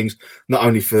side of things, not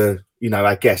only for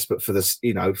our guests, but for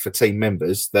for team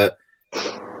members, that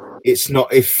it's not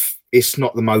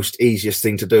the most easiest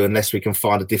thing to do unless we can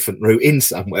find a different route in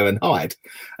somewhere and hide.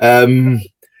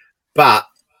 But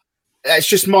that's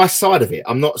just my side of it.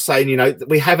 I'm not saying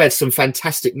we have had some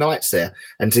fantastic nights there,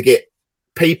 and to get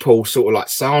people sort of like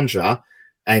Sandra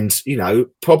and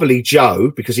probably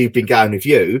Joe, because he's been going with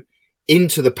you,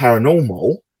 into the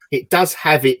paranormal, it does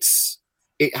have its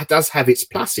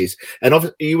pluses. And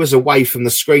obviously you was away from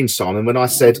the screen, Simon, when I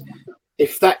said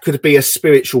if that could be a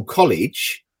spiritual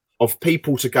college of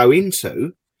people to go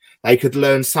into, they could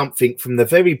learn something from the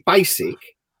very basic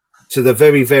to the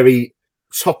very, very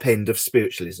top end of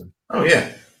spiritualism. Oh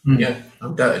yeah. Yeah,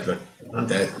 undoubtedly.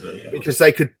 Because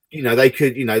they could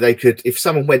if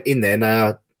someone went in there.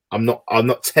 Now I'm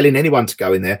not telling anyone to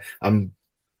go in there, I'm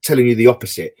telling you the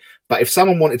opposite. But if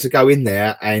someone wanted to go in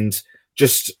there and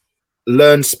just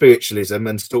learn spiritualism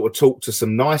and sort of talk to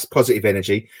some nice positive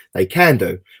energy, they can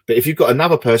do. But if you've got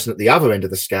another person at the other end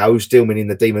of the scale who's dealing in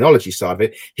the demonology side of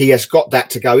it, he has got that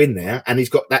to go in there, and he's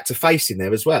got that to face in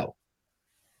there as well.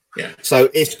 Yeah. So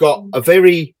it's got a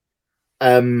very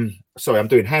sorry, I'm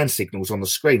doing hand signals on the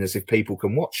screen as if people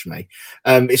can watch me.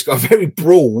 It's got a very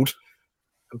broad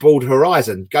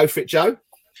horizon. Go for it, Joe.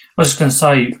 I was just going to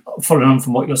say, following on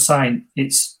from what you're saying,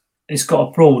 it's got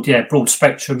a broad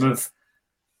spectrum of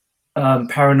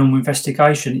paranormal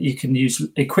investigation. You can use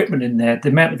equipment in there. The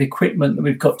amount of equipment that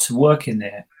we've got to work in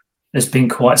there has been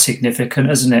quite significant,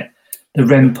 hasn't it? The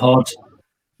REM pod,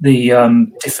 the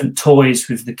different toys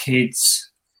with the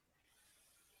kids,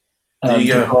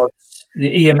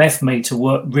 the EMF meter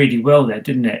worked really well there,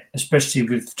 didn't it? Especially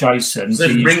with Jason.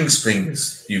 The rings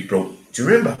things you brought. Do you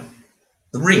remember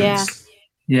the rings?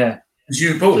 Yeah.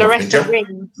 You bought fluorescent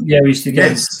rings. Yeah, we used to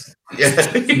get. Yes.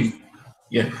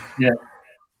 Yeah.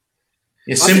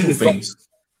 Simple things.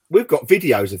 We've got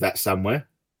videos of that somewhere.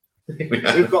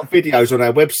 We've got videos on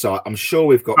our website. I'm sure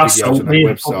we've got videos on our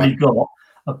website. Probably got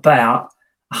about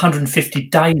 150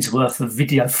 days worth of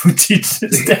video footage.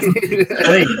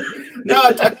 No,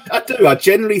 I do. I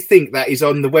generally think that is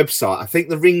on the website. I think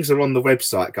the rings are on the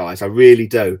website, guys. I really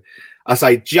do. I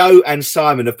say Joe and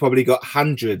Simon have probably got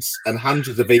hundreds and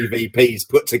hundreds of EVPs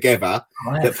put together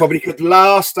that probably could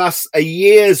last us a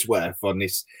year's worth on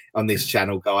this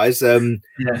channel, guys.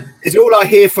 It's all I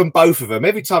hear from both of them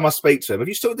every time I speak to them. Have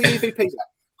you still got the EVPs?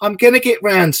 I'm gonna get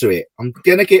round to it.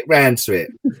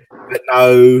 But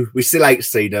no, we still ain't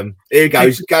seen them. Here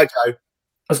goes. Go, Joe.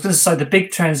 I was going to say the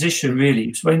big transition really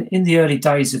was when in the early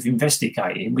days of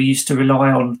investigating, we used to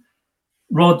rely on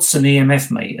rods and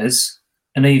EMF meters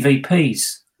and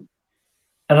EVPs.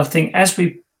 And I think as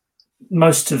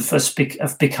most of us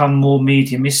have become more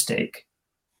mediumistic,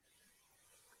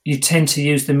 you tend to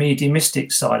use the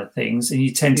mediumistic side of things, and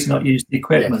you tend to not use the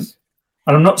equipment. Yes.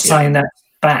 And I'm not saying that's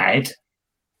bad,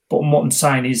 but what I'm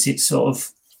saying is it's sort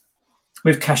of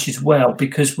with Cash as well,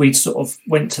 because we sort of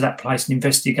went to that place and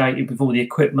investigated with all the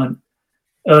equipment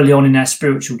early on in our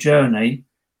spiritual journey.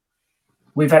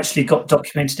 We've actually got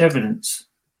documented evidence.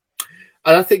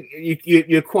 And I think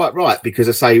you're quite right, because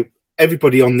I say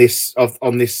everybody on this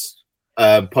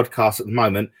podcast at the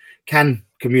moment can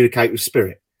communicate with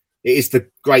spirit. It is the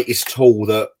greatest tool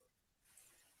that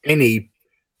any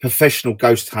professional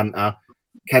ghost hunter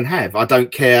can have. I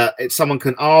don't care. Someone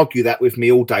can argue that with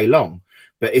me all day long,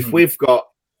 but if we've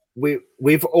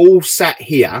all sat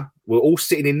here, we're all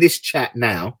sitting in this chat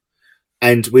now,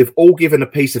 and we've all given a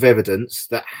piece of evidence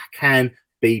that can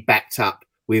be backed up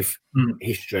with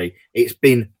history. It's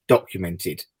been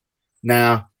documented.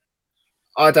 Now,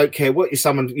 I don't care what you're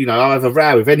someone, I have a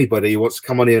row with anybody who wants to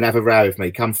come on here and have a row with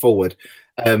me, come forward.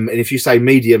 And if you say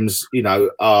mediums,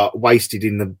 are wasted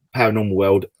in the paranormal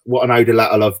world, what an odor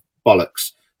of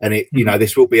bollocks. And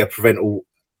this will be a parental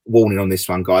warning on this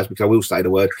one, guys, because I will say the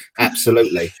word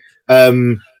absolutely.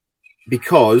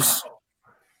 Because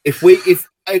if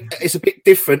it's a bit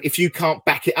different if you can't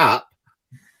back it up,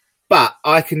 but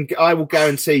I will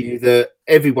guarantee you that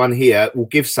everyone here will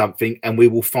give something, and we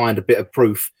will find a bit of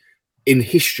proof in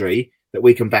history that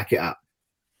we can back it up.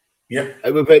 Yeah,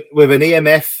 with an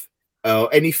EMF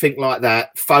or anything like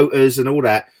that, photos and all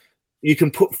that, you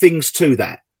can put things to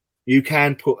that. You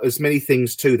can put as many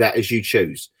things to that as you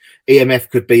choose. EMF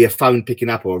could be a phone picking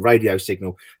up or a radio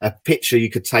signal. A picture you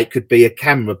could take could be a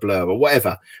camera blur or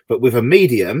whatever. But with a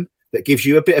medium that gives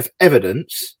you a bit of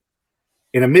evidence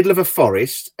in the middle of a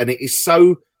forest, and it is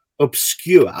so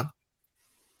obscure,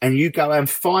 and you go and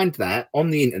find that on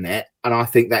the internet, and I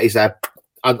think that is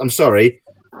I'm sorry,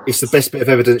 it's the best bit of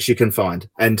evidence you can find.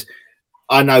 And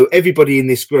I know everybody in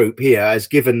this group here has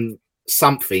given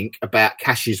something about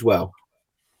Cash as well.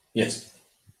 Yes.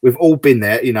 We've all been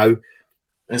there,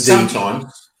 And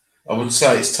sometimes I would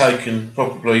say it's taken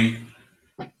probably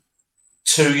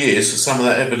 2 years for some of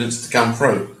that evidence to come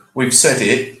through. We've said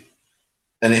it,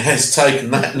 and it has taken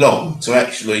that long to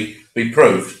actually be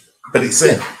proved, but it's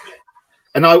there.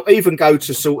 And I even go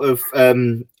to sort of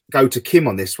go to Kim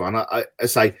on this one. I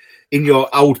say, in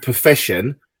your old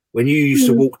profession, when you used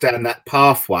to walk down that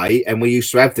pathway, and we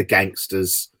used to have the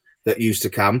gangsters that used to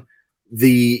come,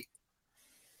 the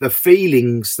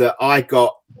feelings that I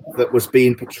got that was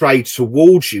being portrayed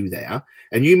towards you there,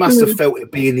 and you must have felt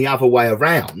it being the other way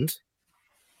around,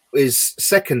 is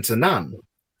second to none.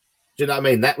 Do you know what I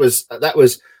mean? That was.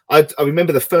 I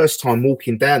remember the first time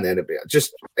walking down there.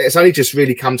 It's only just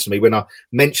really come to me when I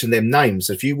mentioned them names.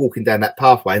 If you walking down that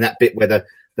pathway and that bit where the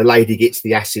lady gets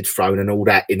the acid thrown and all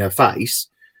that in her face,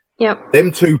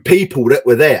 them two people that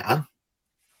were there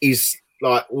is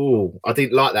like, oh, I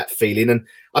didn't like that feeling. And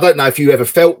I don't know if you ever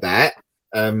felt that,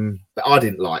 but I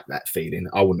didn't like that feeling.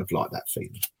 I wouldn't have liked that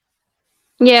feeling.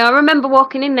 Yeah, I remember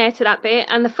walking in there to that bit,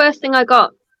 and the first thing I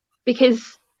got,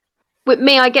 because with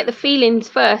me, I get the feelings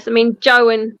first. I mean, Joe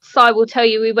and Si will tell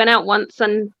you we went out once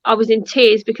and I was in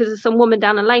tears because of some woman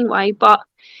down a laneway, but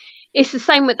it's the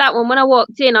same with that one. When I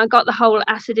walked in, I got the whole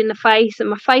acid in the face, and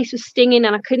my face was stinging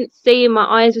and I couldn't see, and my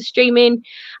eyes were streaming.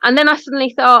 And then I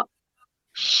suddenly thought,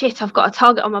 shit, I've got a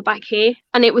target on my back here.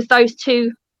 And it was those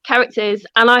two characters,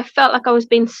 and I felt like I was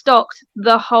being stalked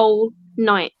the whole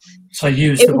night. So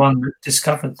you was the one that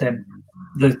discovered them,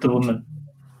 the woman?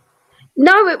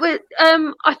 No, it was.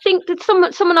 I think that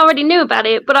someone already knew about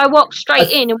it, but I walked straight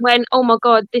in and went, "Oh my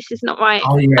god, this is not right."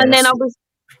 Oh, yes. And then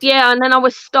I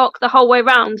was stalked the whole way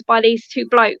round by these two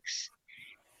blokes,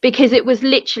 because it was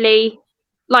literally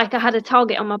like I had a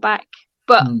target on my back.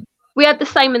 But we had the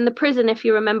same in the prison, if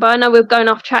you remember. I know we're going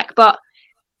off track, but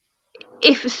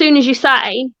if as soon as you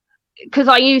say, because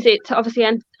I use it to obviously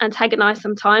antagonize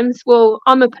sometimes, well,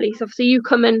 I'm a police officer, you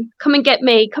come and get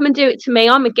me, come and do it to me,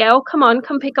 I'm a girl, come on,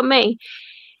 come pick on me.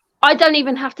 I don't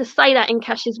even have to say that in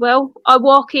Cash as well. I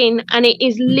walk in and it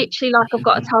is literally like I've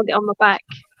got a target on my back.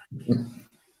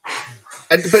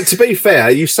 But to be fair,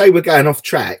 you say we're going off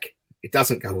track, it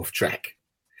doesn't go off track,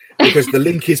 because the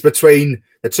link is between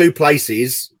the two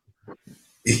places.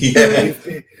 Yeah.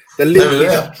 The link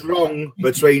is strong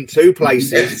between two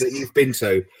places that you've been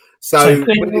to. So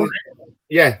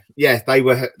they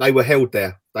were held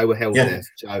there. They were held there,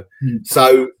 Joe.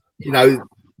 So,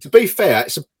 to be fair,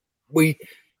 we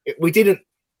didn't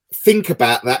think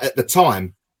about that at the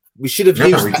time. We should have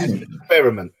used that as an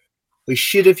experiment. We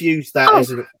should have used that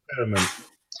as an experiment.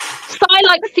 Si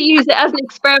likes to use it as an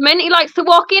experiment. He likes to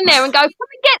walk in there and go, "Come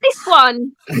and get this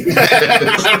one."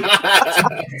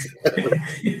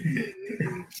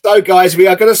 So, guys, we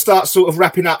are going to start sort of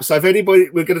wrapping up. So, if anybody,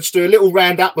 we're going to do a little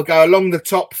round up. We'll go along the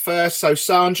top first. So,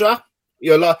 Sandra,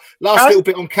 your last little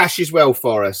bit on cash as well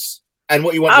for us, and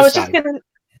what you want to say.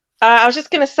 I was just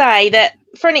going to say that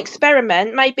for an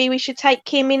experiment, maybe we should take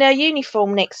Kim in her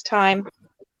uniform next time.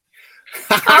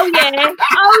 Oh yeah!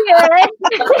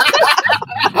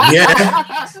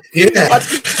 Yeah.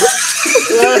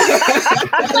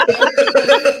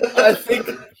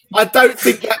 I don't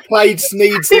think that place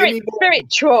needs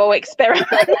spiritual experiment.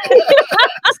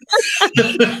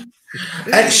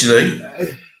 Actually,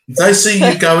 if they see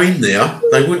you go in there,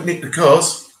 they wouldn't nick the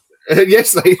cars.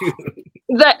 Yes, they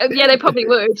probably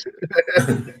would.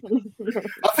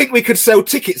 I think we could sell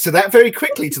tickets to that very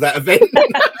quickly to that event.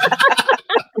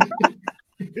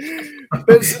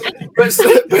 but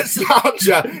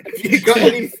Sandra, have you got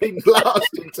anything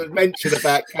lasting to mention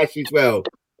about cash as well?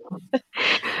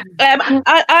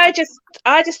 I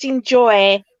just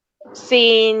enjoy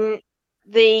seeing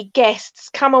the guests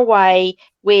come away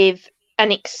with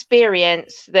an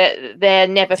experience that they'll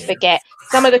never forget.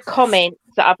 Some of the comments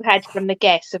that I've had from the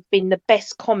guests have been the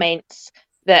best comments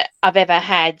that I've ever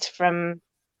had from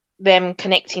them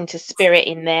connecting to spirit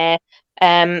in there.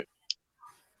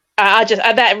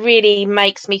 That really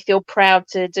makes me feel proud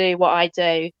to do what I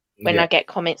do when I get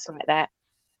comments like that.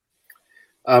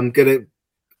 I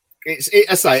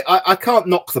can't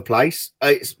knock the place.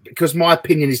 It's because my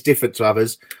opinion is different to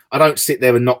others. I don't sit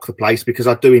there and knock the place because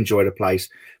I do enjoy the place.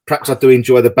 Perhaps I do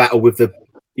enjoy the battle with the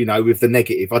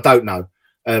negative. I don't know.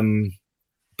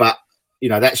 But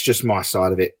that's just my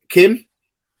side of it. Kim?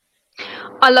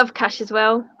 I love cash as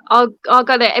well. I'll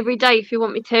go there every day if you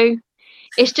want me to.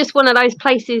 It's just one of those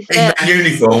places that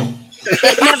uniform.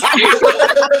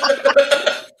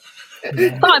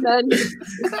 Simon,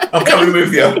 I'm coming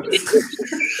with you.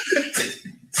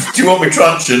 Do you want me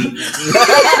truncheon?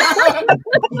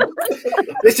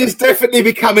 This is definitely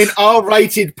becoming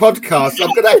R-rated podcast.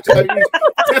 I'm going to have to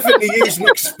definitely use an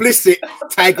explicit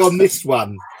tag on this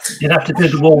one. You'd have to do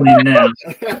the warning now.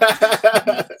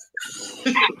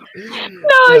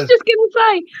 No, I was just going to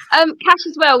say, cash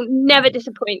as well never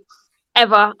disappoints,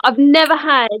 ever. I've never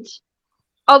had,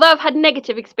 although I've had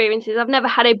negative experiences, I've never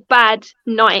had a bad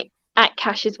night at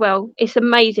cash as well. It's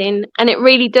amazing, and it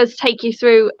really does take you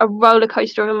through a roller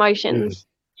coaster of emotions.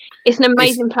 It's an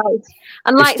amazing place,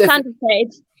 and like Sandra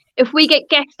said, if we get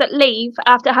guests that leave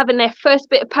after having their first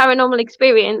bit of paranormal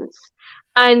experience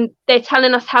and they're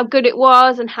telling us how good it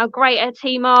was and how great our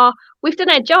team are, we've done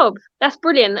our job. That's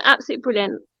brilliant, absolutely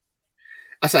brilliant.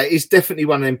 I say it's definitely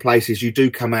one of them places you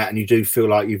do come out and you do feel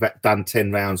like you've done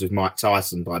 10 rounds with Mike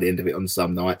Tyson by the end of it on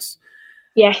some nights.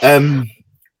 Yes.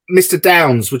 Mr.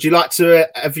 Downs, would you like to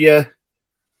have your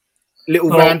little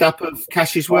roundup of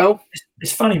cash as well?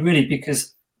 It's funny, really,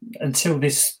 because until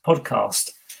this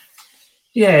podcast,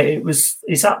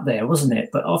 it's up there, wasn't it?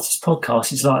 But after this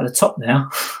podcast, it's like at the top now.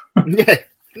 Yeah.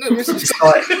 No, it's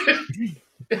like,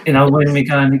 when we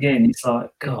go in again, it's like,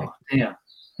 God, yeah,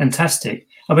 fantastic.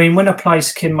 I mean, when a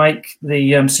place can make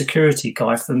the security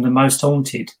guy from The Most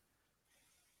Haunted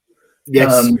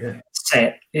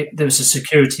set, there was a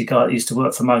security guy that used to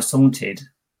work for Most Haunted,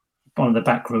 one of the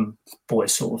backroom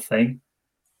boys sort of thing.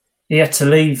 He had to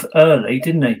leave early,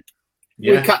 didn't he?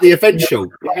 Yeah. We cut the event short.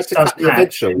 We had to cut the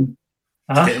event short.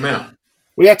 Get him out.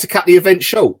 We had to cut the event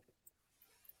short.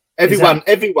 Everyone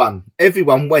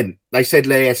went. They said,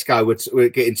 let's go. We're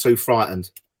getting too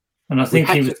frightened. And I think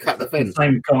he was the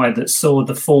same guy that saw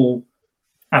the full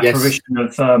apparition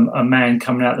of a man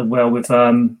coming out of the well with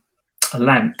a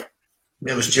lamp.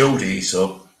 It was Geordie he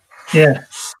saw. Yeah.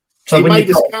 So he made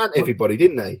us count everybody,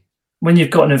 didn't he? When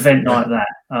you've got an event like that,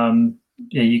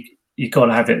 you've got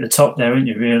to have it at the top there, haven't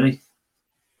you, really?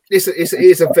 It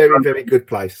is a very, very good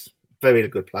place. Very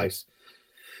good place.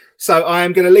 So I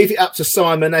am going to leave it up to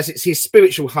Simon, as it's his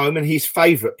spiritual home and his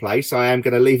favourite place. I am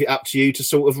going to leave it up to you to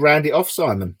sort of round it off,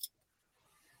 Simon.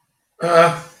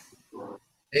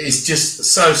 It's just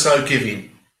so giving.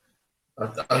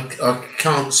 I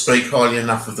can't speak highly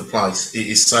enough of the place. It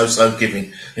is so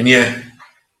giving. And yeah,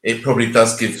 it probably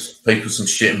does give people some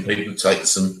shit and people take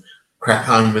some crap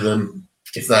home with them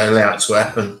if they allow it to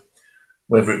happen,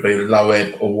 whether it be the low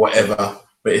ebb or whatever.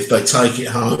 But if they take it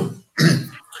home,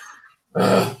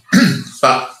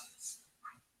 but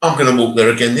I'm going to walk there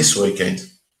again this weekend.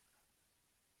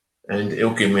 And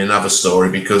it'll give me another story,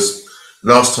 because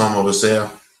last time I was there,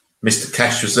 Mr.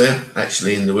 Cash was there,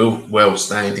 actually in the well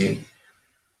standing.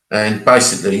 And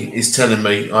basically, he's telling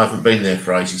me I haven't been there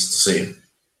for ages to see him.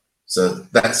 So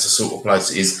that's the sort of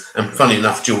place it is. And funny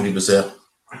enough, Geordie was there,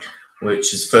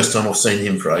 which is the first time I've seen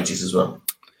him for ages as well.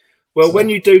 Well, when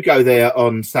you do go there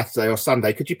on Saturday or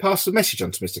Sunday, could you pass the message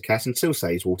on to Mr. Cass and still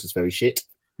say his water's very shit?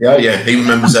 Yeah, he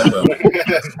remembers that well.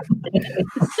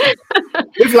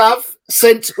 With love,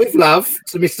 sent with love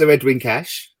to Mr. Edwin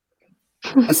Cash.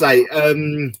 I say,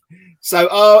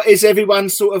 is everyone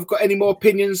sort of got any more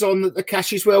opinions on the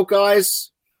Casheswell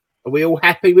guys? Are we all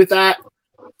happy with that?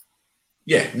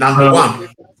 Yeah, number one.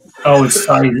 I would say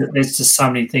that there's just so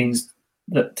many things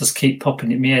that just keep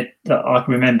popping in my head that I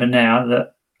can remember now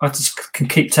that I just can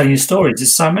keep telling you stories.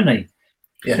 There's so many.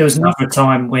 Yeah. There was another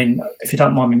time when, if you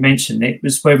don't mind me mentioning it,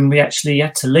 was when we actually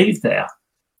had to leave there.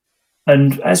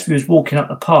 And as we was walking up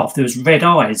the path, there was red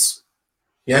eyes.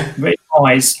 Yeah. Red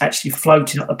eyes actually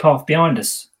floating up the path behind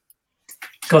us.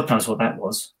 God knows what that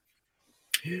was.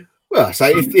 Well,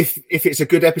 so if it's a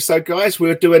good episode, guys,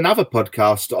 we'll do another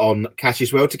podcast on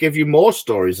Casheswell to give you more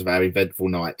stories of our eventful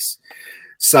nights.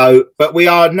 So, but we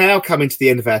are now coming to the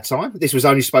end of our time. This was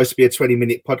only supposed to be a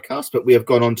 20-minute podcast, but we have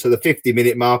gone on to the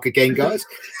 50-minute mark again, guys.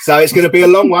 So it's going to be a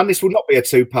long one. This will not be a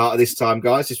two-parter this time,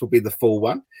 guys. This will be the full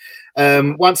one.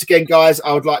 Once again, guys,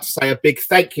 I would like to say a big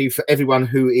thank you for everyone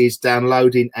who is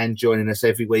downloading and joining us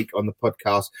every week on the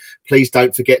podcast. Please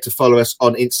don't forget to follow us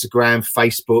on Instagram,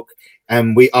 Facebook,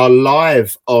 and we are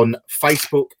live on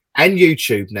Facebook and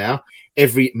YouTube now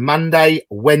every Monday,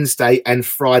 Wednesday, and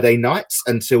Friday nights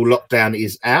until lockdown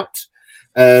is out.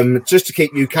 Just to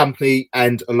keep you company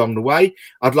and along the way,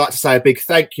 I'd like to say a big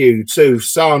thank you to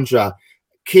Sandra,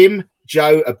 Kim,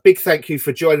 Joe, a big thank you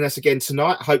for joining us again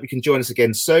tonight. I hope you can join us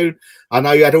again soon. I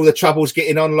know you had all the troubles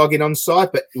logging on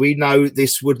side, but we know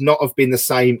this would not have been the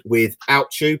same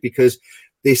without you because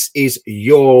this is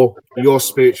your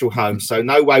spiritual home. So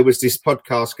no way was this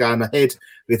podcast going ahead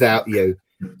without you.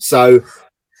 So,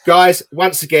 guys,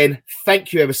 once again,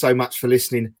 thank you ever so much for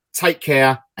listening. Take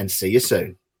care and see you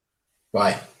soon.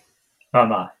 Bye.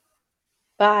 Bye-bye.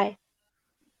 Bye.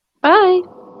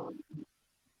 Bye.